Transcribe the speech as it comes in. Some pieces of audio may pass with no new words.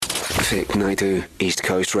Karthik Naidu, East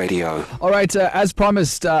Coast Radio. All right, as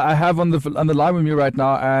promised, I have on the line with me right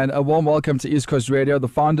now, and a warm welcome to East Coast Radio, the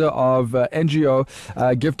founder of NGO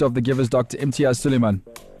Gift of the Givers, Dr. Imtiaz Suleiman.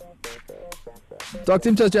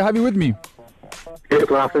 Dr. Imtiaz, do you have you with me? Yes,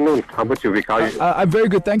 good afternoon. How about you, Vic? How are you? I'm very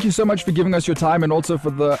good. Thank you so much for giving us your time and also for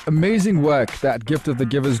the amazing work that Gift of the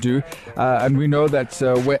Givers do. And we know that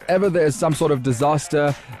wherever there is some sort of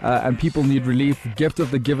disaster and people need relief, Gift of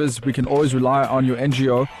the Givers, we can always rely on your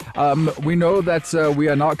NGO. We know that we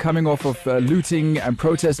are now coming off of looting and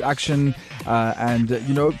protest action and,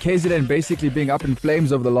 KZN basically being up in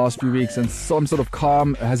flames over the last few weeks, and some sort of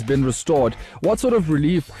calm has been restored. What sort of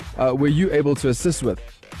relief were you able to assist with?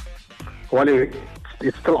 Well,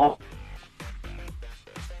 it's still on.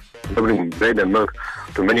 Delivering bread and milk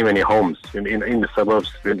to many, many homes in the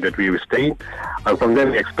suburbs that we stay in. And from there,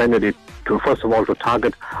 we expanded it to, first of all, to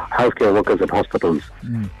target healthcare workers at hospitals.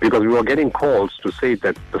 Because we were getting calls to say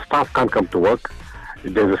that the staff can't come to work.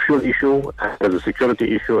 There's a fuel issue, and there's a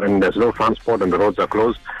security issue, and there's no transport, and the roads are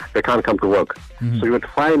closed. They can't come to work. So you would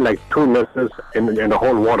find like 2 nurses in a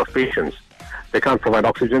whole ward of patients. They can't provide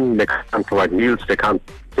oxygen, they can't provide meals, they can't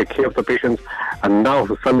take care of the patients. And now,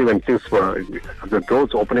 suddenly, when things were, the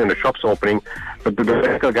roads opening and the shops opening, but the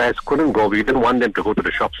medical guys couldn't go. We didn't want them to go to the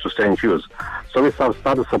shops to stay in queues. So we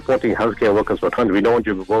started supporting healthcare workers for trying. We don't want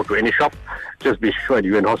you to go to any shop. Just be sure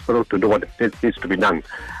you're in hospital to do what needs to be done.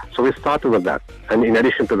 So we started with that, and in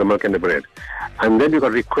addition to the milk and the bread. And then we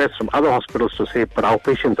got requests from other hospitals to say, but our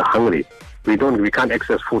patients are hungry. We can't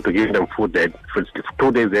access food to give them food. For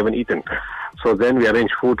 2 days they haven't eaten. So then we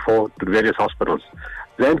arranged food to various hospitals.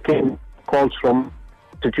 Then came calls from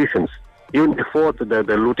institutions, even before the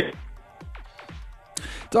looting.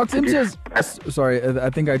 Dr. Imtiaz, sorry,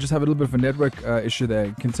 I think I just have a little bit of a network issue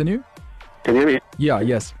there. Continue? Can you hear me? Yeah,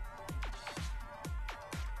 yes.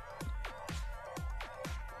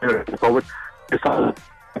 Forward.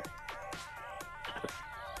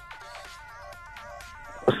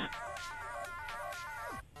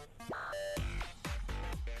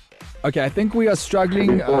 Okay, I think we are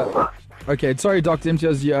struggling. Okay, sorry, Dr.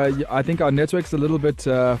 Imtiaz. I think our network's a little bit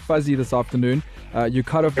fuzzy this afternoon. You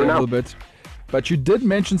cut off a little bit. But you did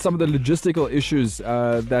mention some of the logistical issues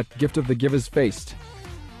that Gift of the Givers faced.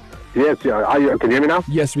 Yes, can you hear me now?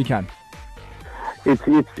 Yes, we can.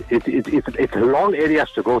 It's long areas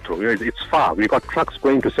to go through. It's far. We've got trucks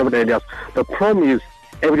going to several areas. The problem is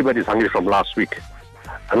everybody's hungry from last week.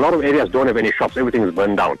 A lot of areas don't have any shops. Everything is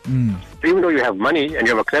burned down. So even though you have money and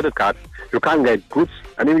you have a credit card, you can't get goods.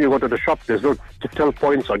 And even you go to the shop, there's no till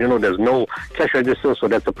points or, there's no cash register. So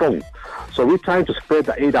that's the problem. So we're trying to spread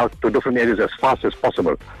the aid out to different areas as fast as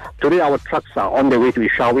possible. Today, our trucks are on their way to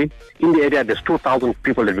Ishawi. In the area, there's 2,000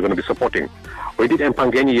 people that we're going to be supporting. We did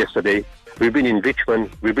Mpangeni yesterday. We've been in Richmond,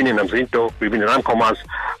 we've been in Amzinto, we've been in Rankomas,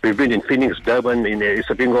 we've been in Phoenix, Durban, in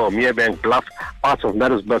Isabingo, Merebank, Bluff, parts of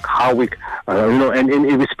Maritzburg, Harwich, and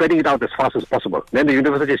we're spreading it out as fast as possible. Then the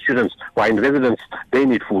university students who are in residence, they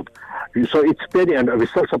need food. So it's spreading, and we're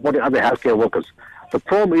still supporting other healthcare workers. The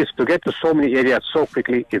problem is to get to so many areas so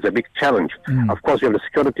quickly is a big challenge. Of course, you have the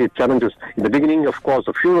security challenges. In the beginning, of course,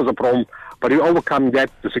 the fuel is a problem, but we overcome that.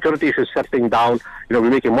 The security issue is settling down. We're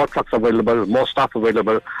making more trucks available, more staff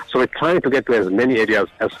available. So we're trying to get to as many areas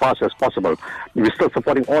as fast as possible. We're still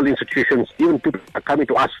supporting all institutions. Even people are coming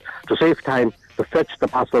to us to save time, to fetch the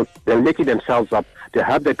parcels. They're making themselves up. They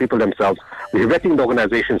have their people themselves. We're vetting the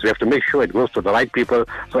organizations. We have to make sure it goes to the right people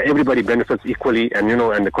so everybody benefits equally and,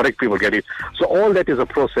 and the correct people get it. So all that is a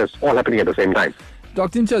process, all happening at the same time.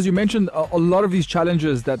 Dr. Imtiaz, you mentioned a lot of these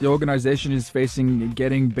challenges that the organization is facing,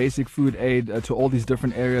 getting basic food aid to all these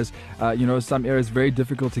different areas. Some areas very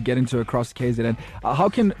difficult to get into across KZN. How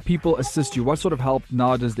can people assist you? What sort of help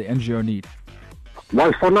now does the NGO need?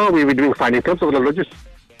 Well, for now, we're doing fine. In terms of the logistics,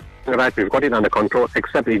 right, we've got it under control,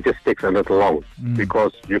 except it just takes a little long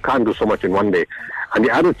because you can't do so much in one day. And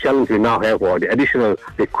the other challenge we now have, or the additional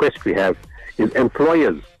request we have, is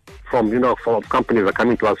employers from companies are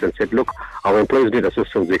coming to us and said, look, our employees need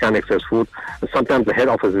assistance, they can't access food. And sometimes the head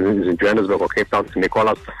office is in Johannesburg or Cape Town, and they call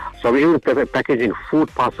us. So we're even packaging food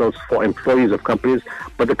parcels for employees of companies,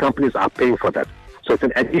 but the companies are paying for that. So it's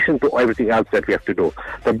in addition to everything else that we have to do.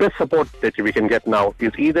 The best support that we can get now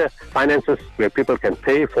is either finances, where people can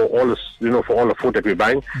pay for all this, for all the food that we're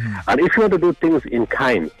buying. And if you want to do things in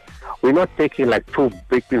kind, we're not taking like 2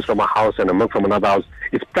 big things from a house and a milk from another house.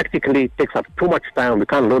 It practically takes up too much time. We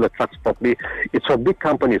can't load the trucks properly. It's for big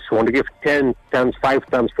companies who want to give 10 tons, 5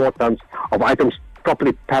 tons, 4 tons of items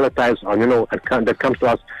properly palletized, or that comes to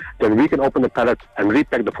us, then we can open the pallets and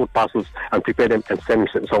repack the food parcels and prepare them and send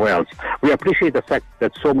them somewhere else. We appreciate the fact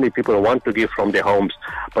that so many people want to give from their homes,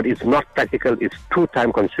 but it's not practical, it's too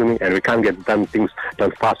time consuming, and we can't get things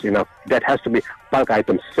done fast enough. That has to be bulk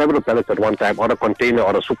items, several pallets at one time, or a container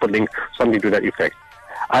or a super link, something to that effect.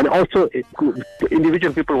 And also,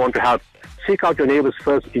 individual people want to help. Seek out your neighbors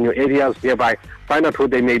first in your areas nearby. Find out who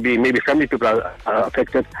they may be. Maybe family people are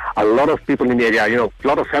affected. A lot of people in the area, a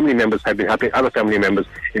lot of family members have been helping other family members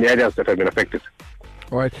in areas that have been affected.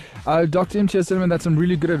 All right. Dr. Imtiaz Suleiman, that's some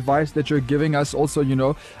really good advice that you're giving us. Also,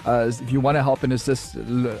 if you want to help and assist,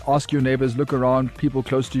 ask your neighbors, look around, people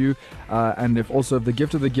close to you. And if the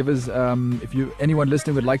Gift of the Givers, anyone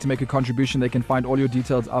listening would like to make a contribution, they can find all your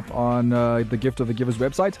details up on the Gift of the Givers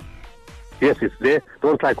website. Yes, it's there.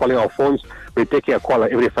 Don't try calling our phones. We take a call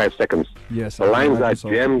every 5 seconds. Yes. The lines are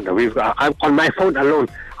jammed. On my phone alone,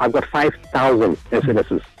 I've got 5,000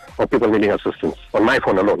 SMSs of people needing assistance. On my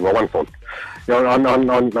phone alone, one phone.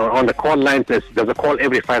 On the call line, there's a call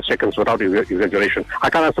every 5 seconds without exaggeration. I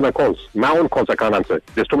can't answer my calls. My own calls I can't answer.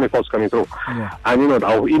 There's too many calls coming through. Yeah. And,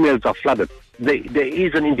 our emails are flooded. There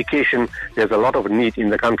is an indication there's a lot of need in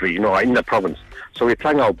the country, in the province. So we're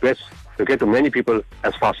trying our best to get to many people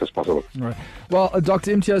as fast as possible. All right. Well,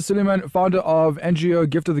 Dr. Imtiaz Suleiman, founder of NGO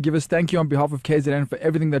Gift of the Givers, thank you on behalf of KZN for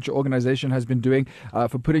everything that your organization has been doing,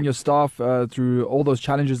 for putting your staff through all those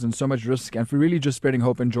challenges and so much risk, and for really just spreading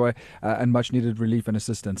hope and joy and much needed relief and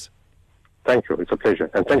assistance. Thank you. It's a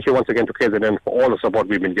pleasure. And thank you once again to KZN for all the support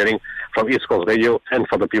we've been getting from East Coast Radio and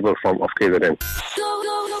for the people of KZN.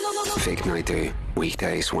 Vic Naidu,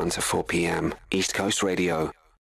 weekdays 1 to 4 p.m. East Coast Radio.